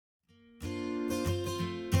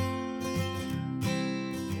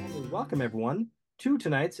welcome everyone to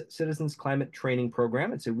tonight's Citizens Climate Training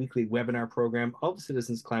Program. It's a weekly webinar program of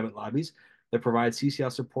Citizens Climate Lobbies that provides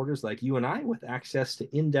CCL supporters like you and I with access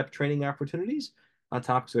to in-depth training opportunities on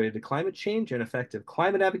topics related to climate change and effective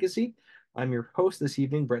climate advocacy. I'm your host this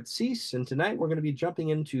evening, Brett Cease, and tonight we're going to be jumping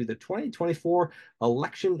into the 2024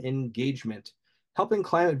 election engagement, helping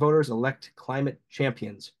climate voters elect climate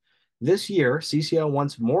champions. This year, CCL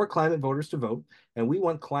wants more climate voters to vote, and we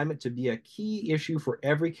want climate to be a key issue for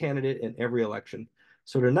every candidate in every election.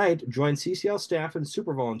 So tonight, join CCL staff and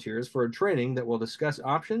super volunteers for a training that will discuss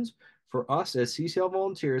options for us as CCL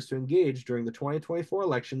volunteers to engage during the 2024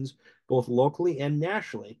 elections, both locally and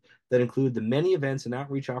nationally, that include the many events and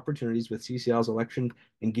outreach opportunities with CCL's election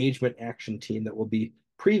engagement action team that will be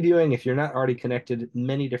previewing, if you're not already connected,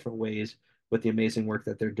 many different ways with the amazing work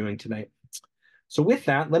that they're doing tonight. So with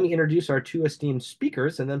that, let me introduce our two esteemed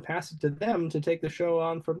speakers and then pass it to them to take the show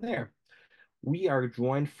on from there. We are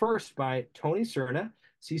joined first by Tony Cerna,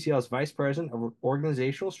 CCL's Vice President of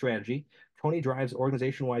Organizational Strategy. Tony drives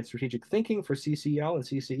organization-wide strategic thinking for CCL and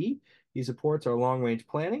CCE. He supports our long-range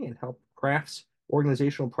planning and helps crafts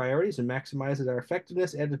organizational priorities and maximizes our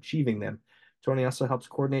effectiveness at achieving them. Tony also helps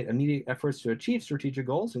coordinate immediate efforts to achieve strategic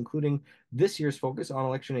goals, including this year's focus on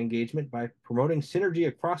election engagement by promoting synergy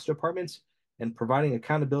across departments and providing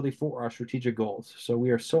accountability for our strategic goals. So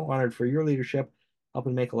we are so honored for your leadership,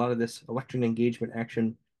 helping make a lot of this election engagement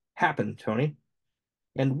action happen, Tony.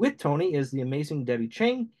 And with Tony is the amazing Debbie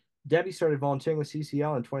Chang. Debbie started volunteering with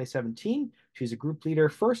CCL in 2017. She's a group leader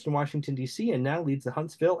first in Washington, D.C., and now leads the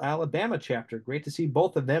Huntsville, Alabama chapter. Great to see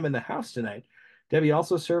both of them in the house tonight. Debbie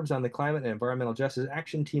also serves on the Climate and Environmental Justice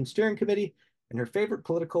Action Team Steering Committee, and her favorite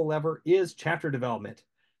political lever is chapter development,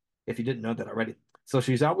 if you didn't know that already. So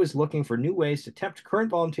she's always looking for new ways to tempt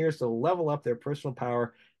current volunteers to level up their personal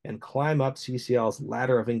power and climb up CCL's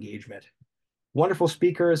ladder of engagement. Wonderful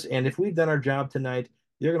speakers, and if we've done our job tonight,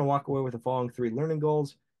 you're going to walk away with the following three learning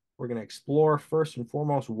goals. We're going to explore, first and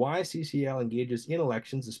foremost, why CCL engages in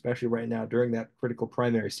elections, especially right now during that critical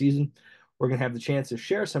primary season. We're going to have the chance to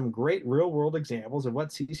share some great real-world examples of what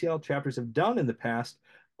CCL chapters have done in the past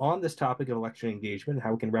on this topic of election engagement and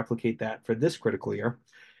how we can replicate that for this critical year.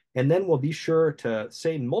 And then we'll be sure to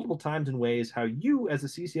say multiple times in ways how you, as a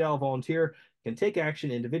CCL volunteer, can take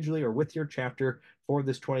action individually or with your chapter for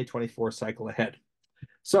this 2024 cycle ahead.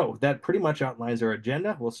 So that pretty much outlines our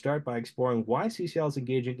agenda. We'll start by exploring why CCL is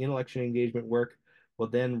engaging in election engagement work. We'll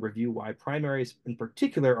then review why primaries in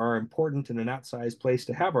particular are important and an outsized place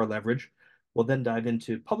to have our leverage. We'll then dive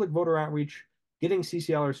into public voter outreach, getting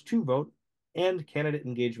CCLers to vote, and candidate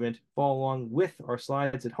engagement. Follow along with our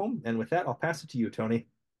slides at home. And with that, I'll pass it to you, Tony.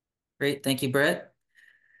 Great. Thank you, Brett.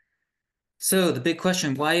 So the big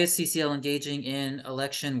question, why is CCL engaging in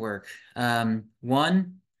election work?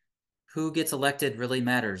 One, who gets elected really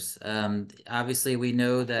matters. Obviously, we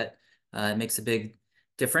know that it makes a big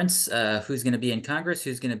difference who's going to be in Congress,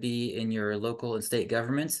 who's going to be in your local and state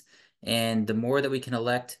governments. And the more that we can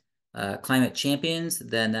elect climate champions,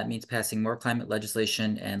 then that means passing more climate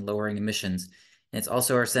legislation and lowering emissions. And it's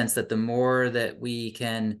also our sense that the more that we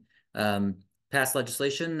can pass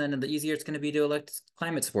legislation, then the easier it's going to be to elect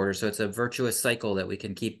climate supporters. So it's a virtuous cycle that we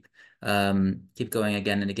can keep going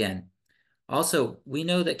again and again. Also, we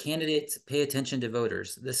know that candidates pay attention to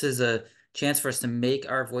voters. This is a chance for us to make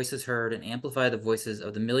our voices heard and amplify the voices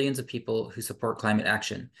of the millions of people who support climate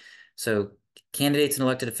action. So candidates and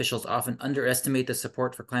elected officials often underestimate the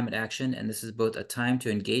support for climate action, and this is both a time to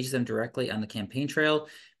engage them directly on the campaign trail,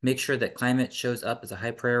 make sure that climate shows up as a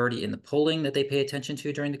high priority in the polling that they pay attention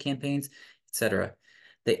to during the campaigns, etc.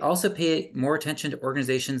 They also pay more attention to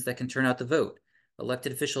organizations that can turn out the vote.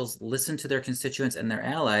 Elected officials listen to their constituents and their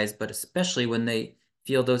allies, but especially when they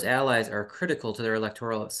feel those allies are critical to their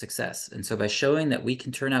electoral success. And so by showing that we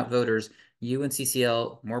can turn out voters, you and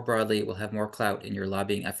CCL more broadly will have more clout in your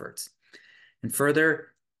lobbying efforts. And further,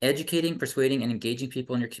 educating, persuading, and engaging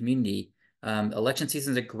people in your community. Election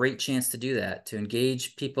season is a great chance to do that, to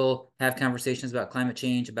engage people, have conversations about climate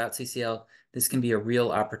change, about CCL. This can be a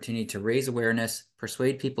real opportunity to raise awareness,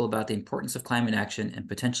 persuade people about the importance of climate action, and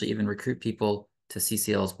potentially even recruit people to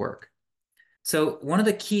CCL's work. So one of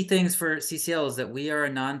the key things for CCL is that we are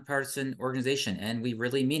a nonpartisan organization, and we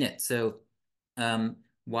really mean it. So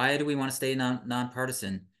why do we want to stay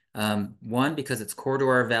nonpartisan? One, because it's core to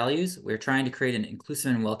our values. We're trying to create an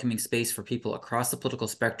inclusive and welcoming space for people across the political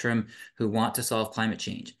spectrum who want to solve climate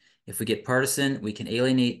change. If we get partisan, we can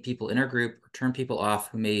alienate people in our group or turn people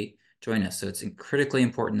off who may join us. So it's critically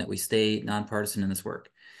important that we stay nonpartisan in this work.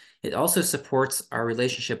 It also supports our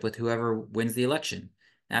relationship with whoever wins the election.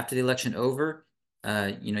 After the election over,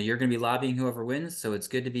 you're going to be lobbying whoever wins, so it's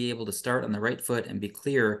good to be able to start on the right foot and be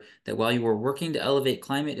clear that while you were working to elevate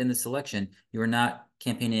climate in this election, you are not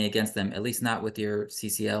campaigning against them, at least not with your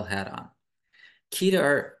CCL hat on.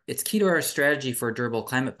 It's key to our strategy for a durable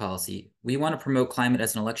climate policy. We want to promote climate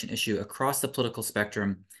as an election issue across the political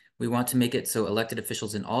spectrum. We want to make it so elected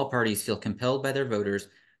officials in all parties feel compelled by their voters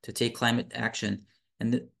to take climate action.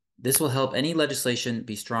 And this will help any legislation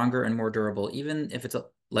be stronger and more durable, even if it's a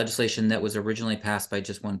legislation that was originally passed by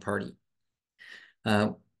just one party.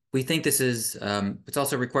 We think this is, it's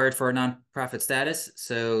also required for our nonprofit status.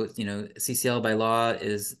 So, CCL by law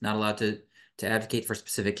is not allowed to advocate for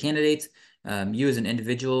specific candidates. You as an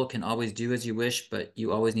individual can always do as you wish, but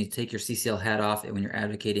you always need to take your CCL hat off when you're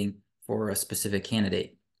advocating for a specific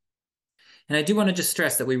candidate. And I do want to just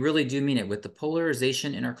stress that we really do mean it. With the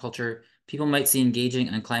polarization in our culture, people might see engaging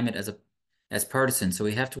on climate as partisan. So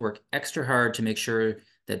we have to work extra hard to make sure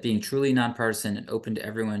that being truly nonpartisan and open to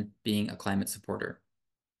everyone being a climate supporter.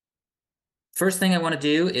 First thing I want to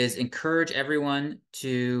do is encourage everyone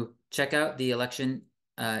to check out the election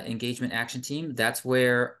engagement action team. That's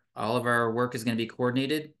where all of our work is going to be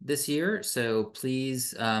coordinated this year. So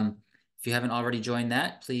please, if you haven't already joined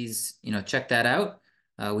that, please, check that out.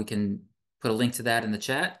 We can put a link to that in the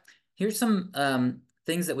chat. Here's some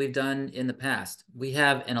things that we've done in the past. We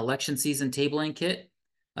have an election season tabling kit.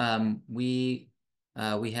 We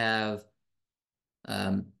have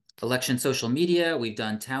election social media. We've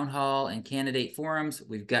done town hall and candidate forums.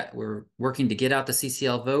 We're working to get out the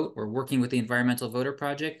CCL vote. We're working with the Environmental Voter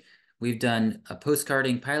Project. We've done a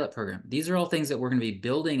postcarding pilot program. These are all things that we're going to be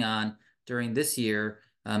building on during this year,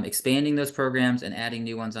 expanding those programs and adding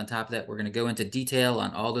new ones on top of that. We're going to go into detail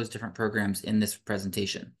on all those different programs in this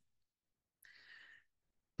presentation.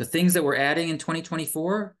 The things that we're adding in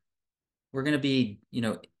 2024, we're going to be,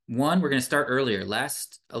 we're going to start earlier.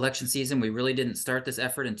 Last election season, we really didn't start this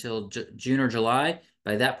effort until June or July.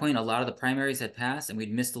 By that point, a lot of the primaries had passed and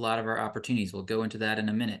we'd missed a lot of our opportunities. We'll go into that in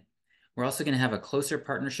a minute. We're also going to have a closer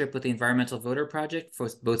partnership with the Environmental Voter Project,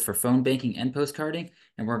 both for phone banking and postcarding,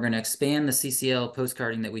 and we're going to expand the CCL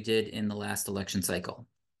postcarding that we did in the last election cycle.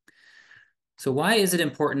 So why is it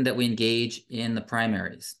important that we engage in the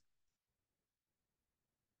primaries?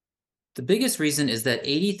 The biggest reason is that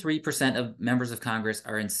 83% of members of Congress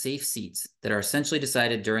are in safe seats that are essentially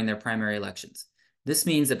decided during their primary elections. This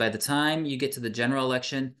means that by the time you get to the general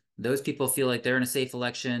election, those people feel like they're in a safe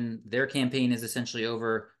election, their campaign is essentially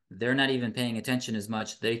over, they're not even paying attention as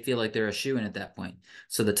much, they feel like they're a shoo-in at that point.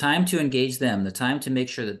 So the time to engage them, the time to make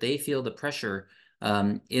sure that they feel the pressure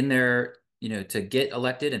in their, to get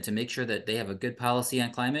elected and to make sure that they have a good policy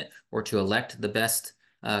on climate or to elect the best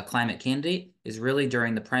climate candidate is really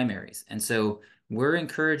during the primaries. And so we're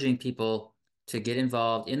encouraging people to get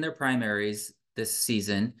involved in their primaries this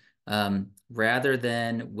season rather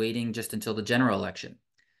than waiting just until the general election.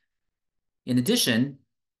 In addition,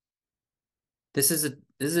 this is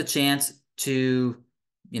a chance to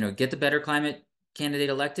get the better climate candidate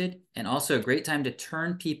elected, and also a great time to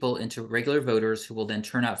turn people into regular voters who will then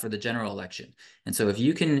turn out for the general election. And so if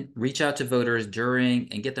you can reach out to voters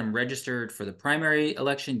during and get them registered for the primary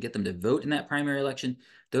election, get them to vote in that primary election,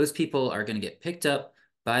 those people are going to get picked up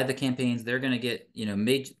by the campaigns. They're going to get,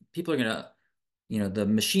 people are going to, the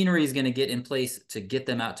machinery is going to get in place to get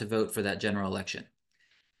them out to vote for that general election.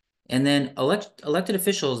 And then elected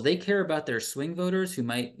officials, they care about their swing voters who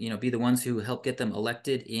might, be the ones who help get them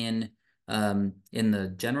elected in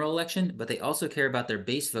the general election, but they also care about their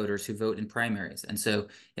base voters who vote in primaries. And so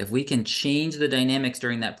if we can change the dynamics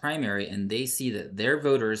during that primary and they see that their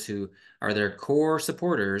voters who are their core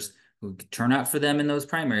supporters who turn out for them in those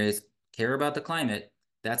primaries care about the climate,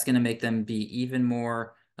 that's going to make them be even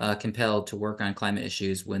more compelled to work on climate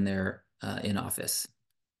issues when they're in office.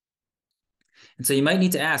 And so you might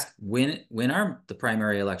need to ask, when are the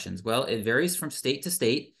primary elections? Well, it varies from state to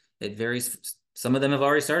state. It varies. Some of them have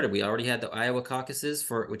already started. We already had the Iowa caucuses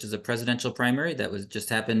which is a presidential primary that was just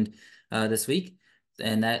happened this week,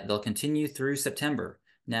 and that they'll continue through September.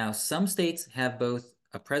 Now, some states have both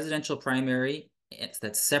a presidential primary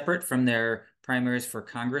that's separate from their primaries for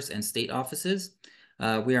Congress and state offices.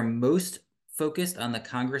 We are most focused on the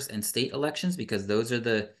Congress and state elections because those are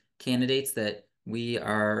the candidates that we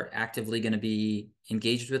are actively going to be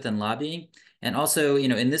engaged with and lobbying. And also,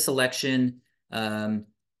 in this election,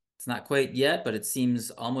 it's not quite yet, but it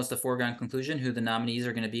seems almost a foregone conclusion who the nominees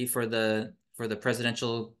are going to be for the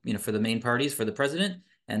presidential, for the main parties for the president.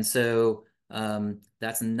 And so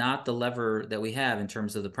that's not the lever that we have in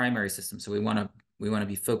terms of the primary system. So we want to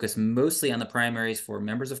be focused mostly on the primaries for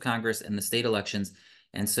members of Congress and the state elections.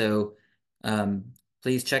 And so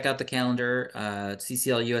please check out the calendar,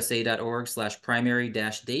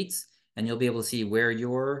 cclusa.org/primary-dates, and you'll be able to see where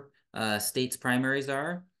your state's primaries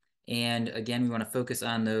are. And again, we want to focus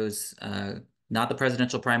on those, not the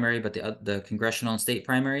presidential primary, but the congressional and state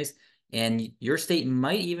primaries. And your state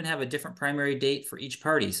might even have a different primary date for each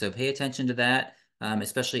party. So pay attention to that,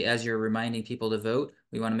 especially as you're reminding people to vote.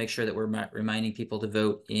 We want to make sure that we're reminding people to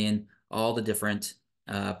vote in all the different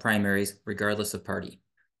primaries, regardless of party.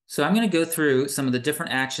 So I'm going to go through some of the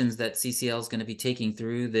different actions that CCL is going to be taking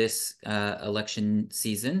through this election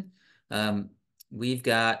season. Um, we've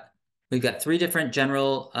got three different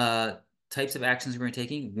general types of actions we're going to be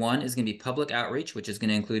taking. One is going to be public outreach, which is going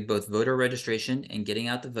to include both voter registration and getting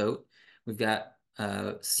out the vote. We've got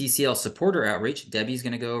CCL supporter outreach. Debbie's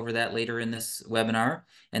going to go over that later in this webinar.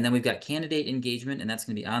 And then we've got candidate engagement, and that's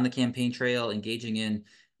going to be on the campaign trail, engaging in,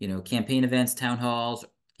 campaign events, town halls,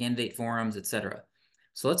 candidate forums, etc.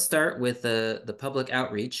 So let's start with the public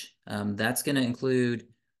outreach. That's going to include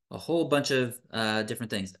a whole bunch of different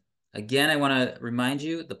things. Again, I want to remind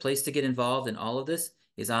you, the place to get involved in all of this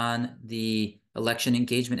is on the Election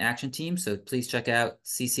Engagement Action Team. So please check out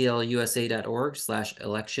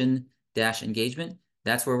cclusa.org/election-engagement.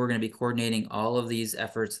 That's where we're going to be coordinating all of these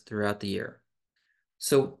efforts throughout the year.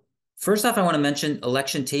 So first off, I want to mention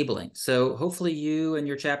election tabling. So hopefully you and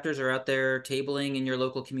your chapters are out there tabling in your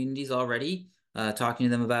local communities already, talking to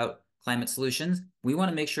them about climate solutions. We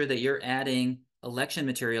want to make sure that you're adding election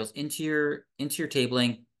materials into your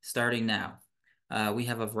tabling starting now. We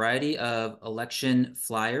have a variety of election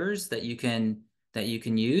flyers that you can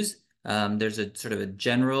use. There's a sort of a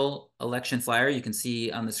general election flyer you can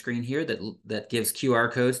see on the screen here that gives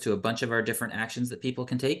QR codes to a bunch of our different actions that people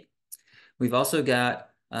can take. We've also got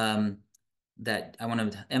that I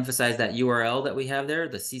want to emphasize that URL that we have there,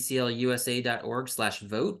 the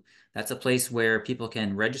cclusa.org/vote. That's a place where people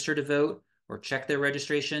can register to vote or check their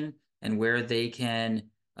registration, and where they can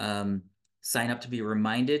sign up to be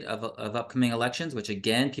reminded of upcoming elections, which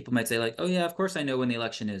again, people might say like, oh yeah, of course I know when the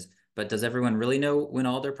election is, but does everyone really know when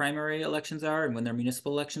all their primary elections are and when their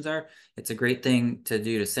municipal elections are? It's a great thing to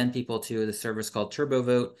do to send people to the service called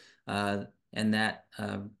TurboVote, and that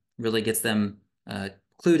really gets them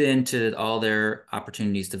clued into all their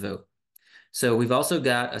opportunities to vote. So we've also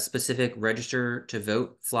got a specific register to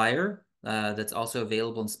vote flyer that's also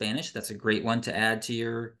available in Spanish. That's a great one to add to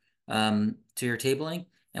your tabling.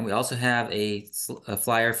 And we also have a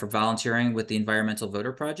flyer for volunteering with the Environmental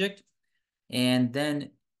Voter Project. And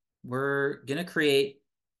then we're going to create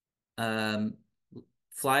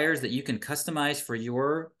flyers that you can customize for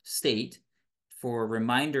your state for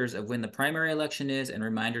reminders of when the primary election is and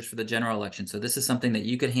reminders for the general election. So this is something that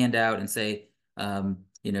you could hand out and say,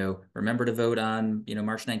 remember to vote on,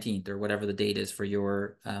 March 19th or whatever the date is for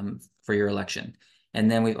your election. And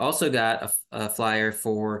then we've also got a flyer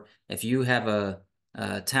for if you have a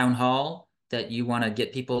town hall that you want to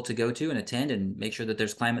get people to go to and attend and make sure that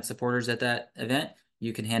there's climate supporters at that event,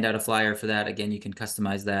 you can hand out a flyer for that. Again, you can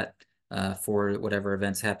customize that for whatever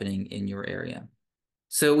event's happening in your area.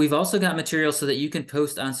 So we've also got material so that you can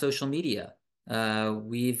post on social media.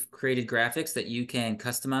 We've created graphics that you can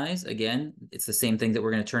customize. Again, it's the same thing that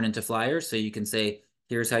we're going to turn into flyers. So you can say,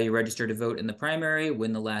 here's how you register to vote in the primary,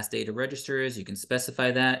 when the last day to register is. You can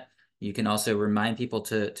specify that. You can also remind people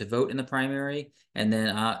to vote in the primary. And then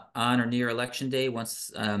on or near election day,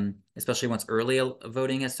 especially once early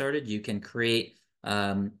voting has started, you can create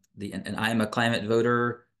an I'm a climate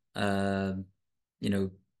voter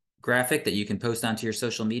graphic that you can post onto your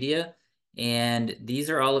social media. And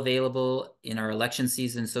these are all available in our election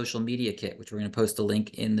season social media kit, which we're going to post a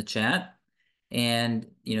link in the chat. And,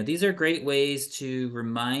 these are great ways to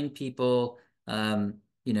remind people,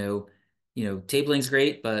 tabling's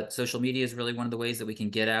great, but social media is really one of the ways that we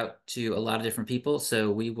can get out to a lot of different people.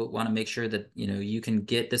 So we want to make sure that, you can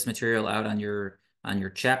get this material out on your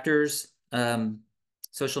chapters,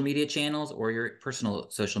 social media channels or your personal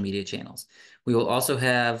social media channels. We will also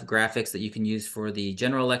have graphics that you can use for the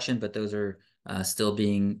general election, but those are still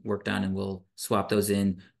being worked on, and we'll swap those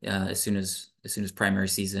in as soon as primary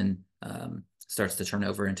season starts to turn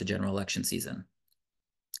over into general election season.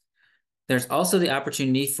 There's also the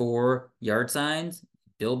opportunity for yard signs,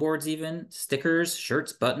 billboards even, stickers,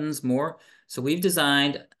 shirts, buttons, more. So we've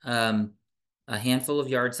designed a handful of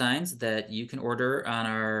yard signs that you can order on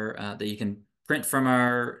our, that you can print from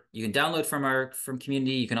you can download from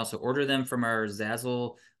Community. You can also order them from our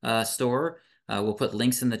Zazzle store. We'll put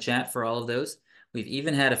links in the chat for all of those. We've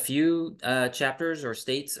even had a few chapters or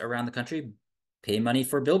states around the country pay money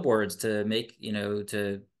for billboards to make,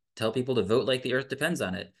 to tell people to vote like the earth depends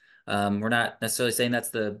on it. We're not necessarily saying that's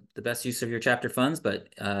the best use of your chapter funds, but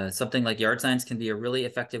something like yard signs can be a really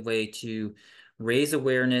effective way to raise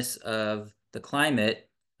awareness of the climate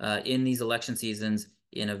in these election seasons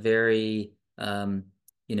in a very an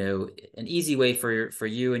easy way for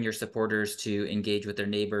you and your supporters to engage with their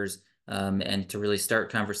neighbors and to really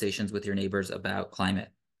start conversations with your neighbors about climate.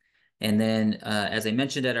 And then, as I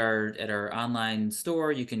mentioned at our online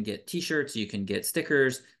store, you can get T-shirts, you can get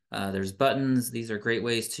stickers. There's buttons. These are great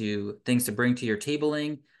ways to things to bring to your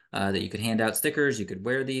tabling. That you could hand out stickers. You could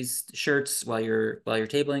wear these shirts while you're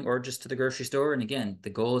tabling, or just to the grocery store. And again, the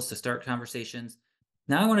goal is to start conversations.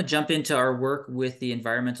 Now I want to jump into our work with the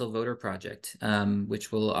Environmental Voter Project,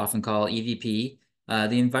 which we'll often call EVP.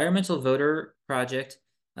 The Environmental Voter Project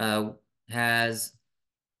has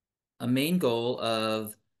a main goal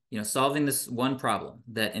of solving this one problem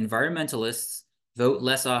that environmentalists vote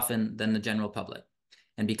less often than the general public.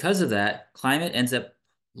 And because of that, climate ends up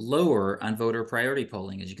lower on voter priority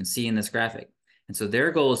polling, as you can see in this graphic. And so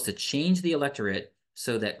their goal is to change the electorate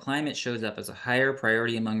so that climate shows up as a higher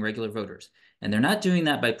priority among regular voters. And they're not doing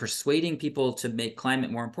that by persuading people to make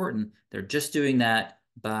climate more important. They're just doing that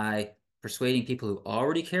by persuading people who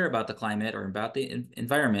already care about the climate or about the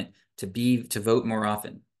environment to vote more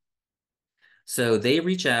often. So they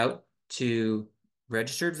reach out to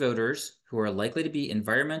registered voters who are likely to be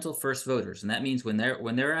environmental first voters. And that means when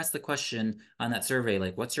they're asked the question on that survey,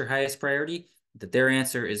 like what's your highest priority, that their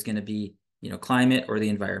answer is going to be, climate or the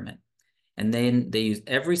environment. And then they use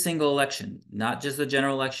every single election, not just the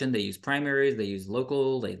general election. They use primaries, they use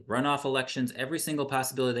local, they runoff elections, every single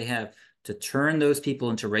possibility they have to turn those people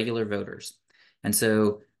into regular voters. And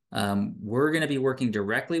so we're going to be working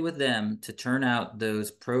directly with them to turn out those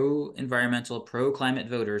pro-environmental, pro-climate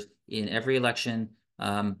voters in every election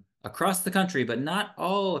across the country, but not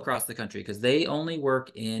all across the country, because they only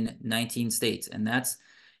work in 19 states. And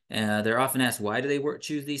they're often asked, why do they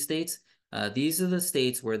choose these states? These are the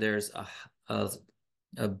states where there's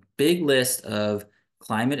a big list of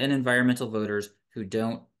climate and environmental voters who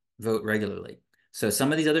don't vote regularly. So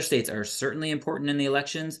some of these other states are certainly important in the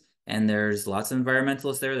elections, and there's lots of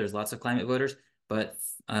environmentalists there. There's lots of climate voters. But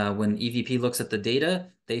when EVP looks at the data,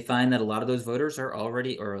 they find that a lot of those voters are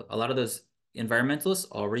already, or a lot of those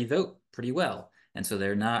environmentalists already vote pretty well. And so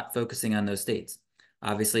they're not focusing on those states.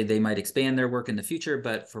 Obviously, they might expand their work in the future,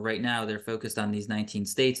 but for right now, they're focused on these 19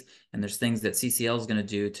 states. And there's things that CCL is going to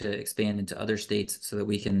do to expand into other states so that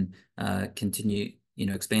we can continue,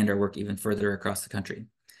 expand our work even further across the country.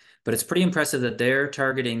 But it's pretty impressive that they're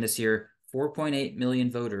targeting this year 4.8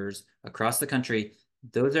 million voters across the country.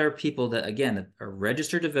 Those are people that, again, that are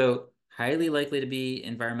registered to vote, highly likely to be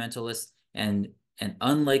environmentalists, and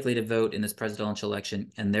unlikely to vote in this presidential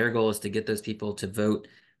election. And their goal is to get those people to vote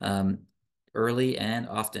early and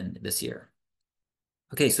often this year.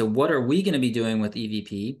 Okay, so what are we going to be doing with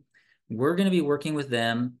EVP? We're going to be working with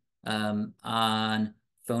them on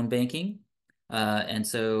phone banking and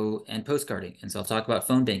postcarding. And so I'll talk about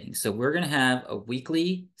phone banking. So we're going to have a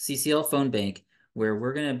weekly CCL phone bank where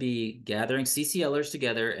we're going to be gathering CCLers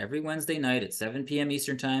together every Wednesday night at 7 p.m.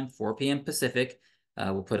 Eastern Time, 4 p.m. Pacific.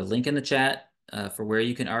 We'll put a link in the chat for where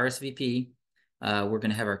you can RSVP. We're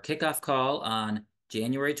going to have our kickoff call on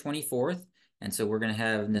January 24th. And so we're going to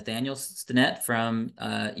have Nathaniel Stinnett from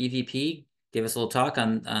EVP give us a little talk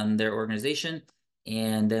on their organization.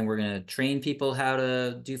 And then we're going to train people how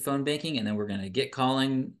to do phone banking. And then we're going to get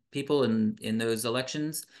calling people in those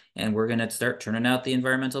elections. And we're going to start turning out the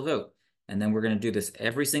environmental vote. And then we're going to do this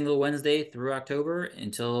every single Wednesday through October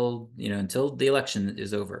until the election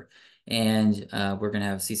is over. And we're going to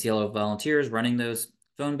have CCL volunteers running those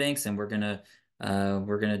phone banks. And we're going to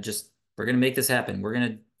make this happen. We're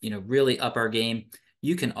going to really up our game.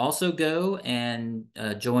 You can also go and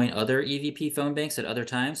join other EVP phone banks at other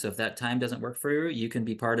times. So if that time doesn't work for you, you can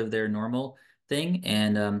be part of their normal thing.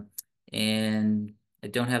 And I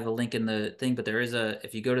don't have a link in the thing, but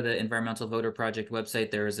if you go to the Environmental Voter Project website,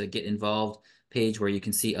 there is a Get Involved page where you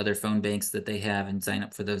can see other phone banks that they have and sign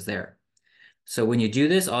up for those there. So when you do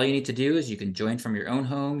this, all you need to do is you can join from your own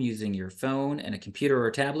home using your phone and a computer or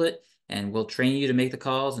a tablet, and we'll train you to make the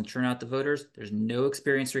calls and turn out the voters. There's no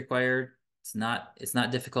experience required. It's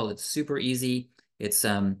not difficult. It's super easy. It's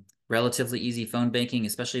relatively easy phone banking,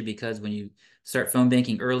 especially because when you start phone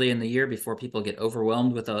banking early in the year before people get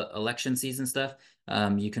overwhelmed with election season stuff,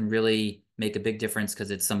 you can really make a big difference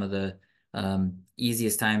because it's some of the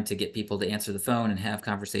easiest time to get people to answer the phone and have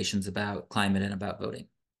conversations about climate and about voting.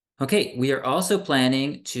 Okay, we are also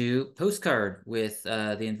planning to postcard with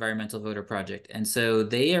the Environmental Voter Project. And so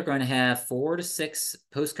they are going to have 4 to 6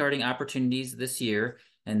 postcarding opportunities this year.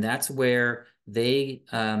 And that's where they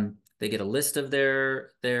they get a list of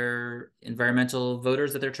their environmental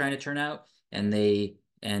voters that they're trying to turn out,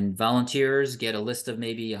 and volunteers get a list of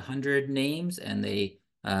maybe 100 names, and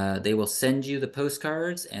they will send you the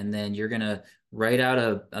postcards, and then you're gonna write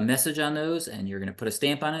out a message on those, and you're gonna put a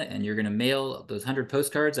stamp on it, and you're gonna mail those 100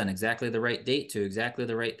 postcards on exactly the right date to exactly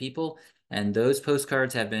the right people. And those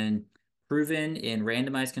postcards have been proven in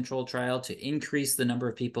randomized controlled trial to increase the number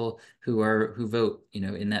of people who vote,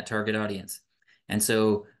 in that target audience. And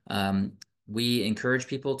so we encourage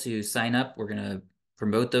people to sign up. We're going to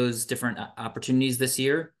promote those different opportunities this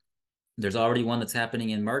year. There's already one that's happening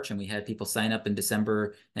in March, and we had people sign up in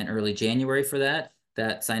December and early January for that.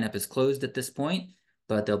 That sign up is closed at this point,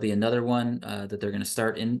 but there'll be another one that they're going to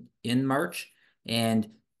start in March. And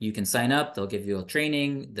you can sign up. They'll give you a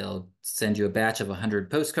training. They'll send you a batch of 100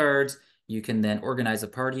 postcards. You can then organize a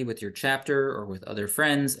party with your chapter or with other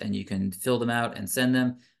friends, and you can fill them out and send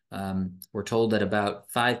them. We're told that about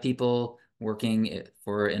 5 people working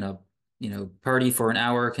for in a party for an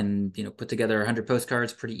hour can, put together 100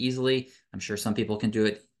 postcards pretty easily. I'm sure some people can do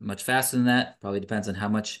it much faster than that. Probably depends on how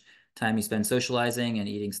much time you spend socializing and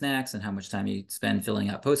eating snacks and how much time you spend filling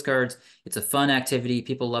out postcards. It's a fun activity.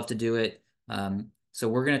 People love to do it. So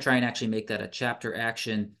we're going to try and actually make that a chapter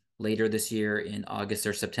action later this year in August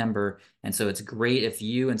or September. And so it's great if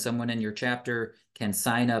you and someone in your chapter can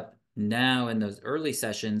sign up now in those early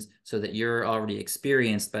sessions so that you're already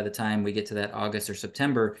experienced by the time we get to that August or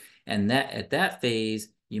September. And that at that phase,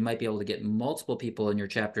 you might be able to get multiple people in your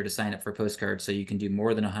chapter to sign up for postcards, so you can do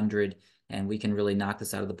more than 100, and we can really knock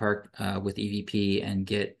this out of the park with EVP and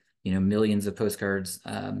get millions of postcards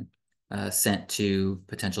sent to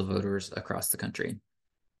potential voters across the country.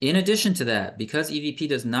 In addition to that, because EVP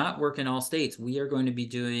does not work in all states, we are going to be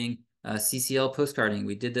doing CCL postcarding.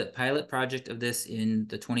 We did the pilot project of this in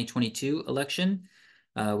the 2022 election.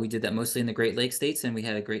 We did that mostly in the Great Lakes states, and we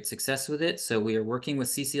had a great success with it. So we are working with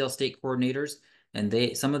CCL state coordinators,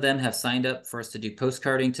 and some of them have signed up for us to do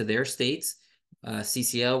postcarding to their states.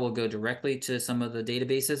 CCL will go directly to some of the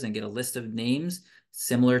databases and get a list of names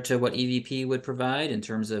similar to what EVP would provide in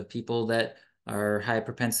terms of people that are high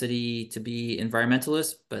propensity to be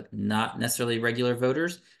environmentalists, but not necessarily regular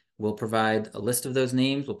voters. We'll provide a list of those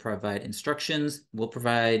names. We'll provide instructions. We'll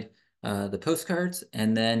provide the postcards,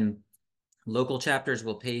 and then local chapters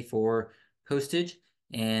will pay for postage.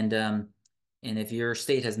 And if your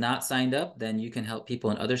state has not signed up, then you can help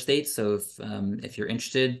people in other states. So if you're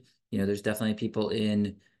interested, there's definitely people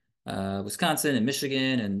in Wisconsin and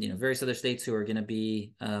Michigan and various other states who are going to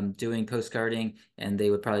be doing postcarding, and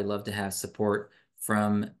they would probably love to have support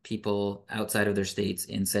from people outside of their states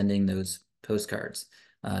in sending those postcards.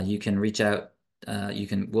 You can reach out.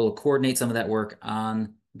 We'll coordinate some of that work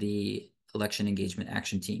on the election engagement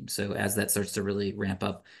action team. So as that starts to really ramp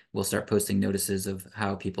up, we'll start posting notices of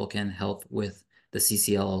how people can help with the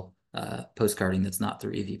CCL postcarding that's not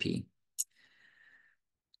through EVP.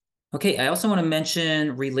 Okay, I also want to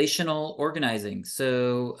mention relational organizing.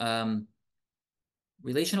 So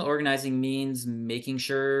relational organizing means making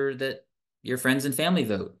sure that your friends and family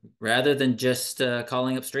vote rather than just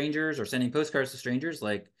calling up strangers or sending postcards to strangers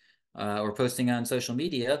or posting on social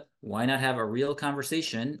media. Why not have a real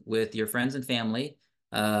conversation with your friends and family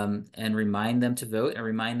and remind them to vote and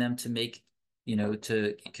remind them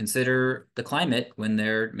to consider the climate when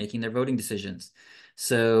they're making their voting decisions.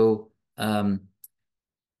 So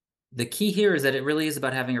the key here is that it really is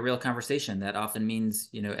about having a real conversation. That often means,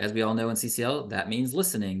 as we all know in CCL, that means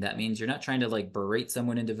listening. That means you're not trying to berate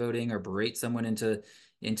someone into voting or berate someone into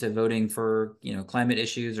voting for, climate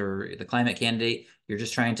issues or the climate candidate. You're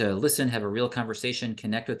just trying to listen, have a real conversation,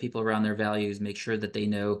 connect with people around their values, make sure that they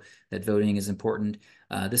know that voting is important.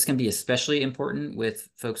 This can be especially important with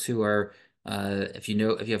folks who are, if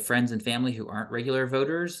you have friends and family who aren't regular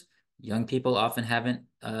voters. Young people often haven't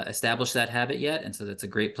established that habit yet, and so that's a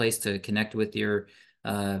great place to connect with your,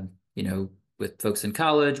 with folks in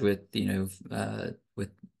college, with youth,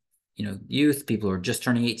 people who are just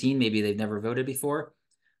turning 18. Maybe they've never voted before.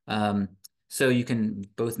 So you can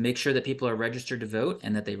both make sure that people are registered to vote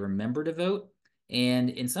and that they remember to vote. And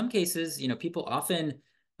in some cases, people often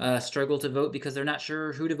struggle to vote because they're not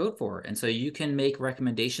sure who to vote for, and so you can make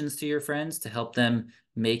recommendations to your friends to help them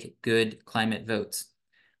make good climate votes.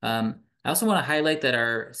 I also want to highlight that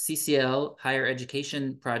our CCL higher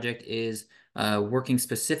education project is working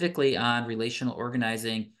specifically on relational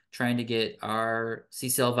organizing, trying to get our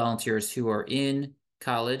CCL volunteers who are in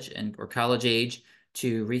college or college age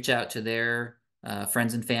to reach out to their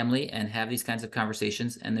friends and family and have these kinds of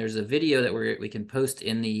conversations. And there's a video that we can post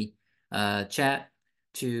in the chat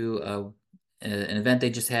to an event they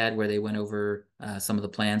just had where they went over some of the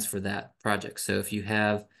plans for that project. So if you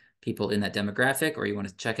have people in that demographic, or you want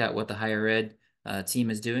to check out what the higher ed team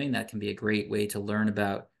is doing, that can be a great way to learn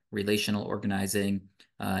about relational organizing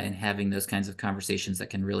and having those kinds of conversations that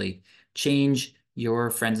can really change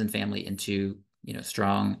your friends and family into,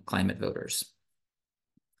 strong climate voters.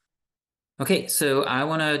 Okay, so I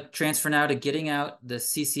want to transfer now to getting out the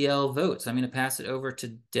CCL vote. So I'm going to pass it over to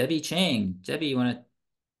Debbie Chang. Debbie, you want to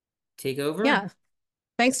take over? Yeah,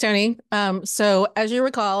 thanks, Tony. So as you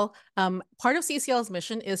recall, part of CCL's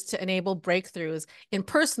mission is to enable breakthroughs in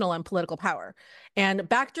personal and political power. And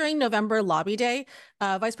back during November Lobby Day,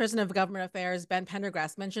 Vice President of Government Affairs Ben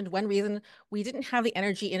Pendergrass mentioned one reason we didn't have the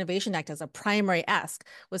Energy Innovation Act as a primary ask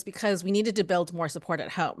was because we needed to build more support at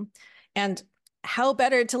home. And how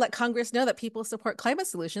better to let Congress know that people support climate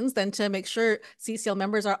solutions than to make sure CCL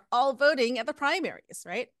members are all voting at the primaries,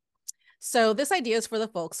 right? So this idea is for the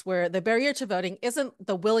folks where the barrier to voting isn't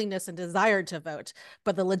the willingness and desire to vote,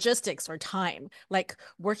 but the logistics or time, like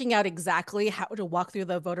working out exactly how to walk through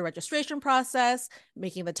the voter registration process,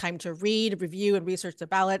 making the time to read, review, and research the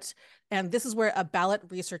ballot. And this is where a ballot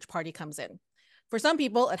research party comes in. For some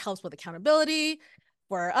people, it helps with accountability.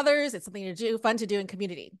 For others, it's something to do, fun to do in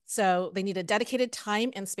community. So they need a dedicated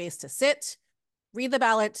time and space to sit, read the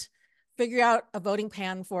ballot, figure out a voting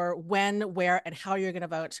plan for when, where, and how you're going to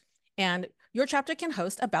vote. And your chapter can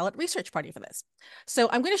host a ballot research party for this. So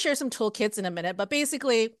I'm going to share some toolkits in a minute, but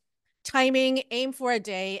basically timing, aim for a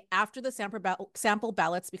day after the sample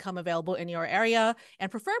ballots become available in your area,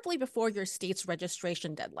 and preferably before your state's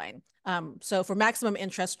registration deadline. So for maximum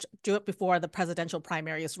interest, do it before the presidential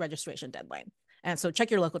primaries registration deadline. And so check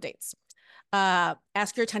your local dates.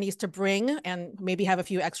 Ask your attendees to bring, and maybe have a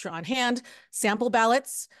few extra on hand, sample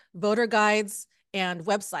ballots, voter guides, and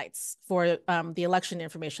websites for the election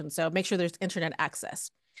information. So make sure there's internet access.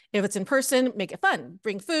 If it's in person, make it fun.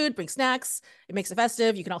 Bring food, bring snacks. It makes it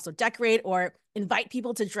festive. You can also decorate or invite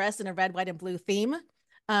people to dress in a red, white, and blue theme.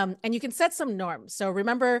 And you can set some norms. So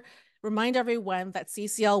remind everyone that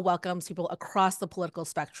CCL welcomes people across the political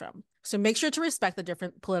spectrum. So make sure to respect the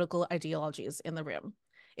different political ideologies in the room.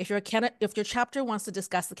 If your chapter wants to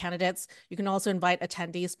discuss the candidates, you can also invite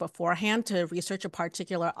attendees beforehand to research a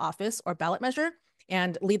particular office or ballot measure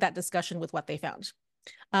and lead that discussion with what they found.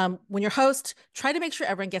 When you're host, try to make sure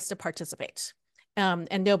everyone gets to participate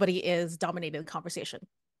and nobody is dominating the conversation.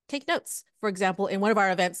 Take notes. For example, in one of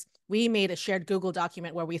our events, we made a shared Google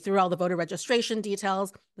document where we threw all the voter registration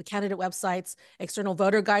details, the candidate websites, external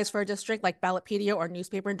voter guides for our district like Ballotpedia or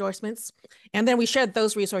newspaper endorsements. And then we shared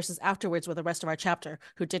those resources afterwards with the rest of our chapter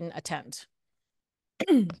who didn't attend.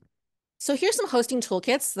 So here's some hosting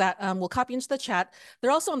toolkits that we'll copy into the chat.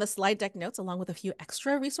 They're also on the slide deck notes along with a few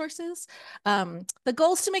extra resources. The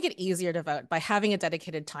goal is to make it easier to vote by having a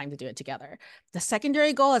dedicated time to do it together. The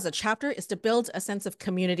secondary goal as a chapter is to build a sense of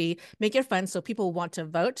community, make it fun so people want to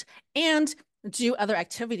vote, and do other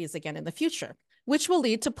activities again in the future, which will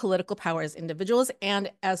lead to political power as individuals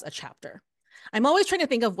and as a chapter. I'm always trying to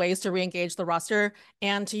think of ways to re-engage the roster,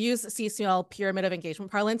 and to use CCL pyramid of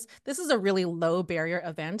engagement parlance, this is a really low barrier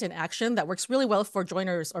event in action that works really well for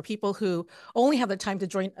joiners or people who only have the time to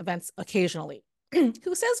join events occasionally. Who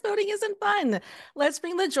says voting isn't fun? Let's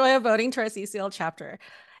bring the joy of voting to our CCL chapter.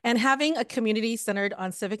 And having a community centered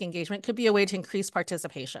on civic engagement could be a way to increase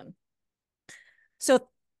participation. So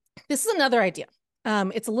this is another idea.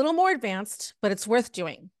 It's a little more advanced, but it's worth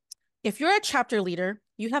doing. If you're a chapter leader,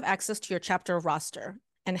 you have access to your chapter roster.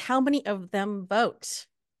 And how many of them vote?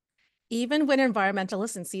 Even when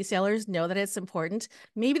environmentalists and CCLers know that it's important,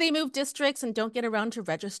 maybe they move districts and don't get around to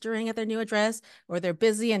registering at their new address, or they're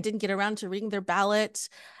busy and didn't get around to reading their ballot.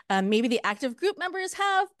 Maybe the active group members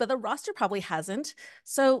have, but the roster probably hasn't.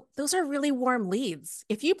 So those are really warm leads.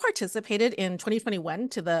 If you participated in 2021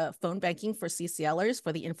 to the phone banking for CCLers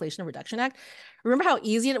for the Inflation Reduction Act, remember how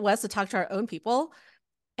easy it was to talk to our own people?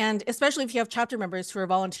 And especially if you have chapter members who are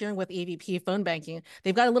volunteering with AVP phone banking,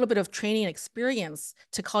 they've got a little bit of training and experience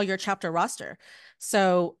to call your chapter roster.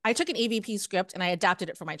 So I took an AVP script and I adapted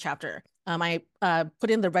it for my chapter. I put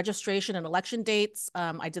in the registration and election dates.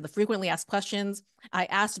 I did the frequently asked questions. I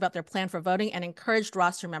asked about their plan for voting and encouraged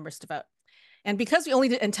roster members to vote. And because we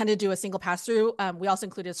only intended to do a single pass-through, we also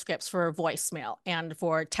included scripts for voicemail and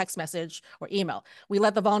for text message or email. We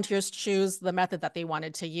let the volunteers choose the method that they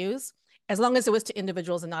wanted to use, as long as it was to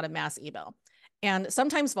individuals and not a mass email. And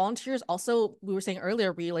sometimes volunteers also, we were saying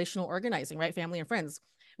earlier, relational organizing, right? Family and friends.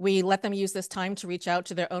 We let them use this time to reach out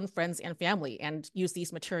to their own friends and family and use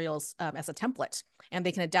these materials as a template. And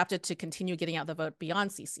they can adapt it to continue getting out the vote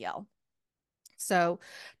beyond CCL. So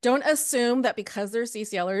don't assume that because they're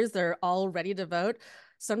CCLers, they're all ready to vote.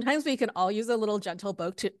 sometimes we can all use a little gentle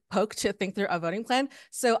poke to think through a voting plan.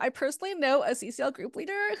 So I personally know a CCL group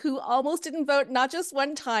leader who almost didn't vote, not just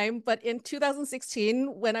one time, but in 2016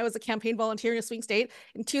 when I was a campaign volunteer in a swing state,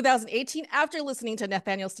 in 2018 after listening to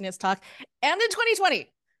Nathaniel Stinnett's talk, and in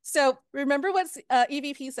 2020. So remember what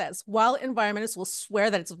EVP says. While environmentalists will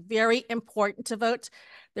swear that it's very important to vote,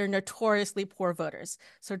 they're notoriously poor voters.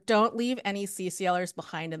 So don't leave any CCLers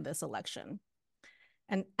behind in this election.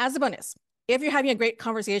 And as a bonus, if you're having a great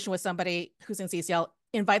conversation with somebody who's in CCL,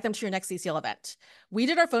 invite them to your next CCL event. We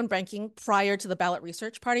did our phone banking prior to the ballot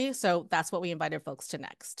research party, so that's what we invited folks to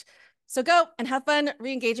next. So go and have fun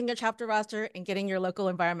re-engaging your chapter roster and getting your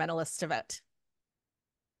local environmentalists to vote.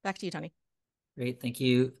 Back to you, Tony. Great, thank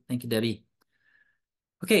you. Thank you, Debbie.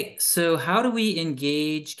 Okay, so how do we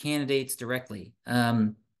engage candidates directly?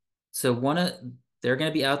 So they're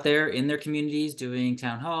going to be out there in their communities doing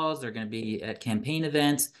town halls. They're going to be at campaign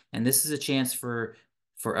events, and this is a chance for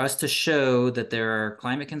us to show that there are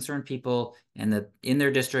climate concerned people and that in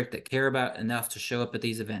their district that care about enough to show up at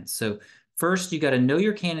these events. So first, you got to know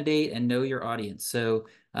your candidate and know your audience. So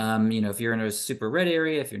if you're in a super red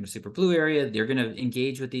area, if you're in a super blue area, you're going to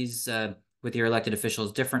engage with these with your elected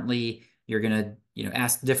officials differently. You're going to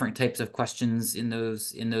ask different types of questions in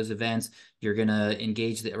those events. You're going to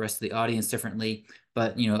engage the rest of the audience differently.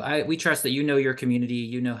 But we trust that you know your community,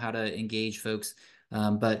 you know how to engage folks.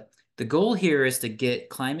 But the goal here is to get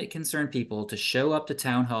climate concerned people to show up to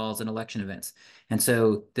town halls and election events. And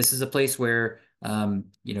so this is a place where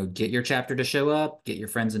get your chapter to show up, get your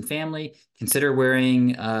friends and family, consider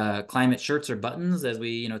wearing climate shirts or buttons, as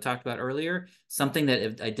we talked about earlier, something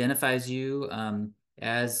that identifies you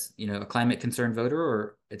as a climate concerned voter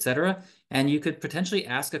or et cetera. And you could potentially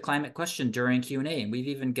ask a climate question during Q&A. And we've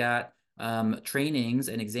even got trainings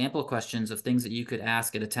and example questions of things that you could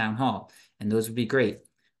ask at a town hall. And those would be great.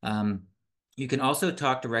 You can also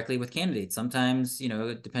talk directly with candidates. Sometimes,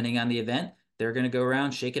 depending on the event, they're going to go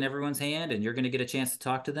around shaking everyone's hand and you're going to get a chance to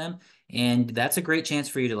talk to them. And that's a great chance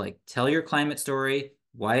for you to tell your climate story,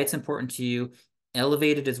 why it's important to you,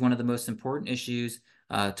 elevate it as one of the most important issues,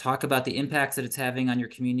 talk about the impacts that it's having on your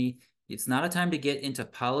community. It's not a time to get into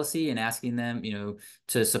policy and asking them,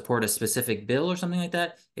 to support a specific bill or something like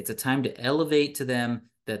that. It's a time to elevate to them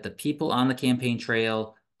that the people on the campaign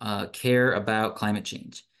trail care about climate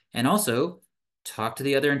change. And also talk to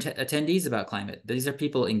the other attendees about climate. These are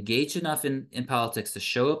people engaged enough in politics to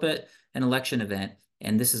show up at an election event.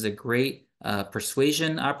 And this is a great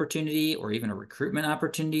persuasion opportunity or even a recruitment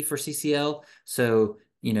opportunity for CCL. So,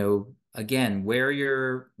 again, wear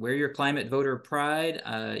your climate voter pride,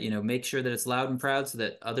 make sure that it's loud and proud so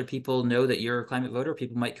that other people know that you're a climate voter.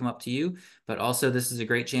 People might come up to you, but also this is a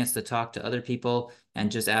great chance to talk to other people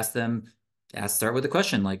and just start with a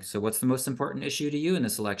question so what's the most important issue to you in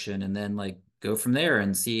this election? And then go from there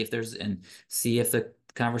and see if the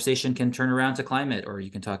conversation can turn around to climate, or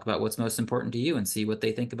you can talk about what's most important to you and see what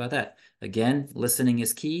they think about that. Again, listening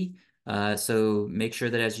is key. So make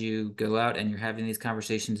sure that as you go out and you're having these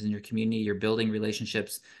conversations in your community, you're building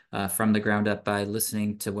relationships from the ground up by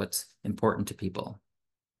listening to what's important to people.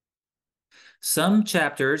 Some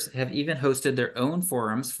chapters have even hosted their own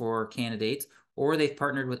forums for candidates, or they've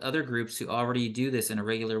partnered with other groups who already do this in a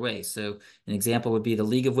regular way. So an example would be the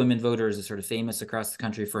League of Women Voters is sort of famous across the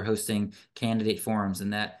country for hosting candidate forums,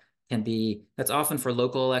 and that's often for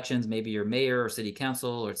local elections, maybe your mayor or city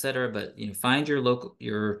council or et cetera, but find your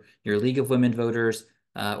League of Women Voters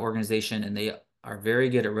organization, and they are very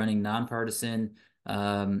good at running nonpartisan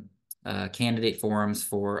candidate forums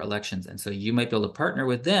for elections. And so you might be able to partner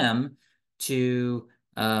with them to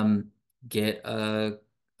get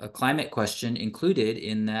a climate question included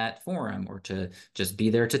in that forum, or to just be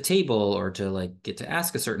there to table, or to get to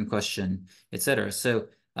ask a certain question, et cetera. So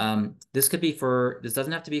this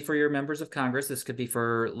doesn't have to be for your members of Congress. This could be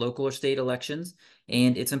for local or state elections.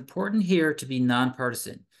 And it's important here to be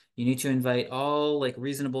nonpartisan. You need to invite all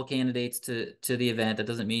reasonable candidates to the event. That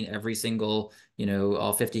doesn't mean every single,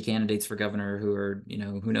 all 50 candidates for governor who are,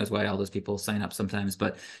 who knows why all those people sign up sometimes,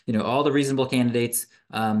 but, all the reasonable candidates,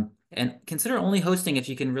 and consider only hosting if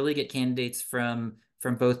you can really get candidates from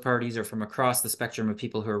both parties or from across the spectrum of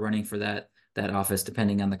people who are running for that office,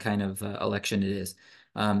 depending on the kind of election it is.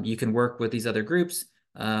 You can work with these other groups,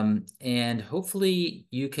 and hopefully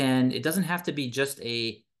it doesn't have to be just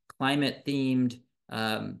a climate themed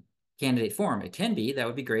candidate forum. It can be, that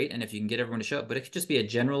would be great. And if you can get everyone to show up, but it could just be a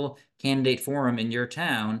general candidate forum in your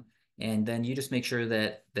town. And then you just make sure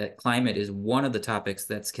that climate is one of the topics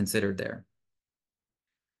that's considered there.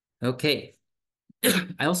 Okay.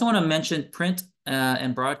 I also want to mention print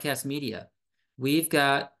and broadcast media. We've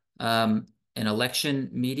got an election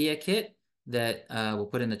media kit that we'll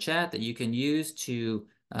put in the chat that you can use to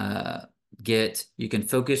you can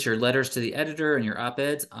focus your letters to the editor and your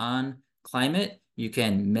op-eds on climate. You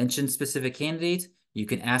can mention specific candidates. You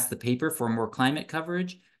can ask the paper for more climate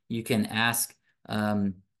coverage. You can ask,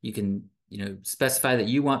 you can specify that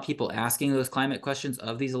you want people asking those climate questions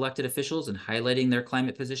of these elected officials and highlighting their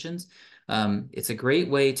climate positions. It's a great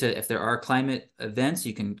way to, if there are climate events,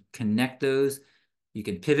 you can connect those. You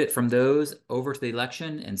can pivot from those over to the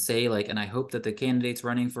election and say like, and I hope that the candidates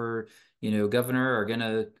running for, governor are going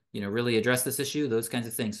to, really address this issue, those kinds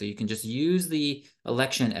of things. So you can just use the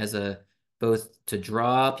election as both to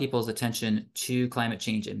draw people's attention to climate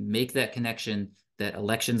change and make that connection that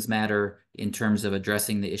elections matter in terms of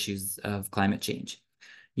addressing the issues of climate change.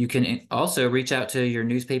 You can also reach out to your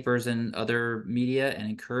newspapers and other media and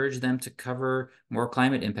encourage them to cover more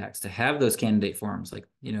climate impacts, to have those candidate forums, like,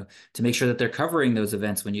 to make sure that they're covering those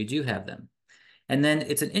events when you do have them. And then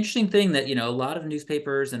it's an interesting thing that, a lot of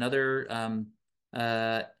newspapers and other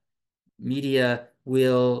media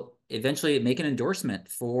will eventually make an endorsement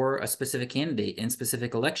for a specific candidate in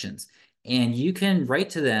specific elections. And you can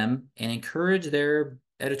write to them and encourage their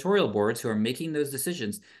editorial boards who are making those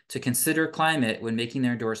decisions to consider climate when making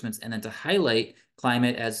their endorsements, and then to highlight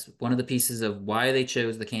climate as one of the pieces of why they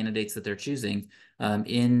chose the candidates that they're choosing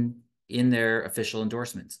in their official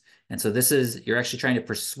endorsements. And so you're actually trying to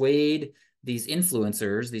persuade these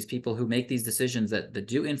influencers, these people who make these decisions that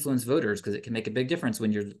do influence voters, because it can make a big difference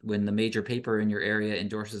when the major paper in your area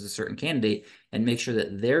endorses a certain candidate, and make sure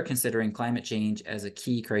that they're considering climate change as a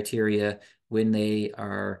key criteria when they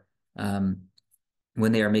are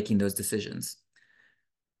making those decisions.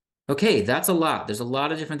 Okay, that's a lot. There's a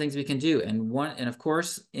lot of different things we can do. And of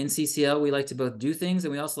course, in CCL, we like to both do things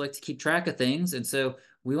and we also like to keep track of things. And so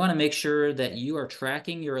we want to make sure that you are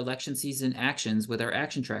tracking your election season actions with our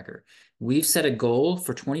action tracker. We've set a goal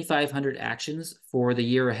for 2,500 actions for the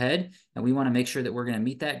year ahead, and we want to make sure that we're going to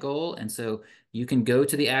meet that goal. And so you can go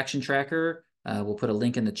to the action tracker. We'll put a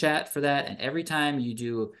link in the chat for that. And every time you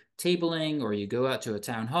do tabling, or you go out to a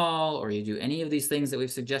town hall, or you do any of these things that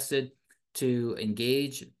we've suggested to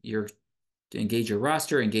engage your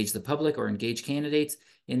roster, engage the public, or engage candidates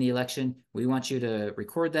in the election, we want you to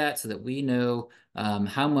record that so that we know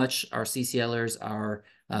how much our CCLers are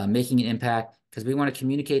making an impact, because we want to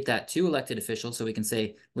communicate that to elected officials so we can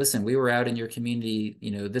say, listen, we were out in your community,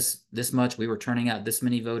 this much, we were turning out this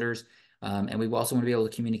many voters. And we also want to be able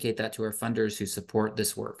to communicate that to our funders who support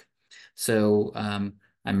this work. So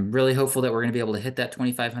I'm really hopeful that we're going to be able to hit that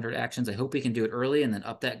 2,500 actions. I hope we can do it early and then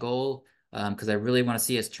up that goal, because I really want to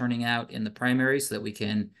see us turning out in the primary so that we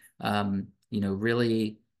can,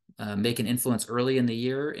 really make an influence early in the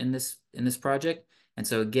year in this project. And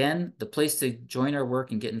so again, the place to join our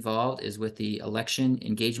work and get involved is with the Election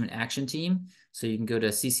Engagement Action Team. So you can go to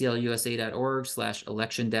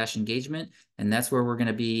cclusa.org/election-engagement, and that's where we're going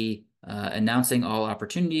to be announcing all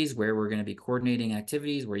opportunities, where we're going to be coordinating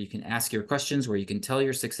activities, where you can ask your questions, where you can tell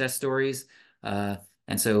your success stories. And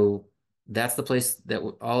so that's the place that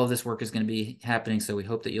all of this work is going to be happening. So we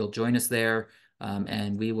hope that you'll join us there,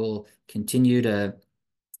 and we will continue to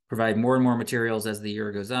provide more and more materials as the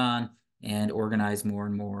year goes on, and organize more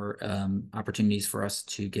and more opportunities for us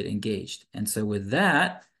to get engaged. And so with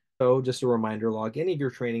that, so just a reminder, log any of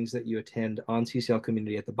your trainings that you attend on CCL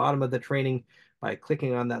Community at the bottom of the training by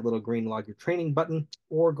clicking on that little green Log Your Training button,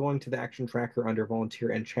 or going to the action tracker under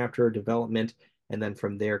Volunteer and Chapter Development, and then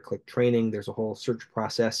from there, click Training. There's a whole search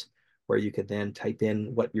process where you could then type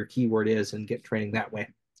in what your keyword is and get training that way.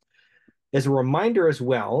 As a reminder as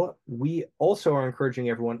well, we also are encouraging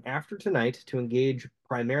everyone after tonight to engage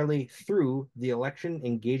primarily through the Election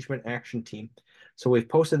Engagement Action Team. So we've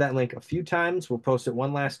posted that link a few times. We'll post it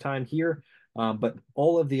one last time here. But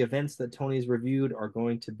all of the events that Tony's reviewed are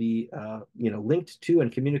going to be linked to and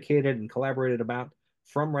communicated and collaborated about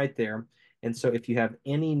from right there. And so if you have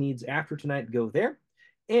any needs after tonight, go there.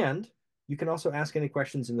 And you can also ask any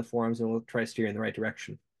questions in the forums, and we'll try to steer you in the right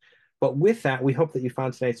direction. But with that, we hope that you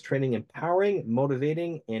found tonight's training empowering,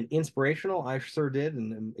 motivating, and inspirational. I sure did,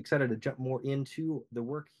 and I'm excited to jump more into the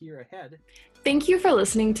work here ahead. Thank you for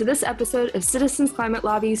listening to this episode of Citizens Climate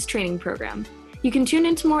Lobby's training program. You can tune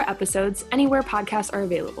into more episodes anywhere podcasts are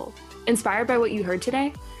available. Inspired by what you heard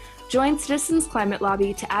today? Join Citizens Climate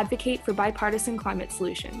Lobby to advocate for bipartisan climate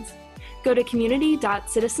solutions. Go to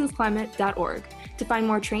community.citizensclimate.org to find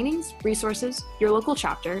more trainings, resources, your local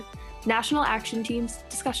chapter, national action teams,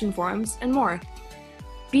 discussion forums, and more.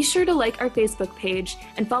 Be sure to like our Facebook page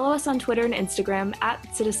and follow us on Twitter and Instagram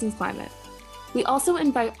 @CitizensClimate. We also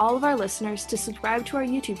invite all of our listeners to subscribe to our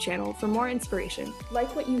YouTube channel for more inspiration.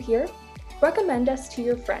 Like what you hear? Recommend us to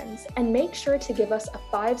your friends and make sure to give us a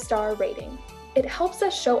 5-star rating. It helps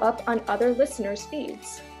us show up on other listeners'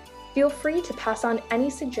 feeds. Feel free to pass on any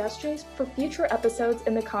suggestions for future episodes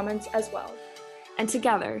in the comments as well. And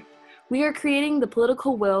together, we are creating the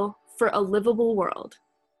political will for a livable world.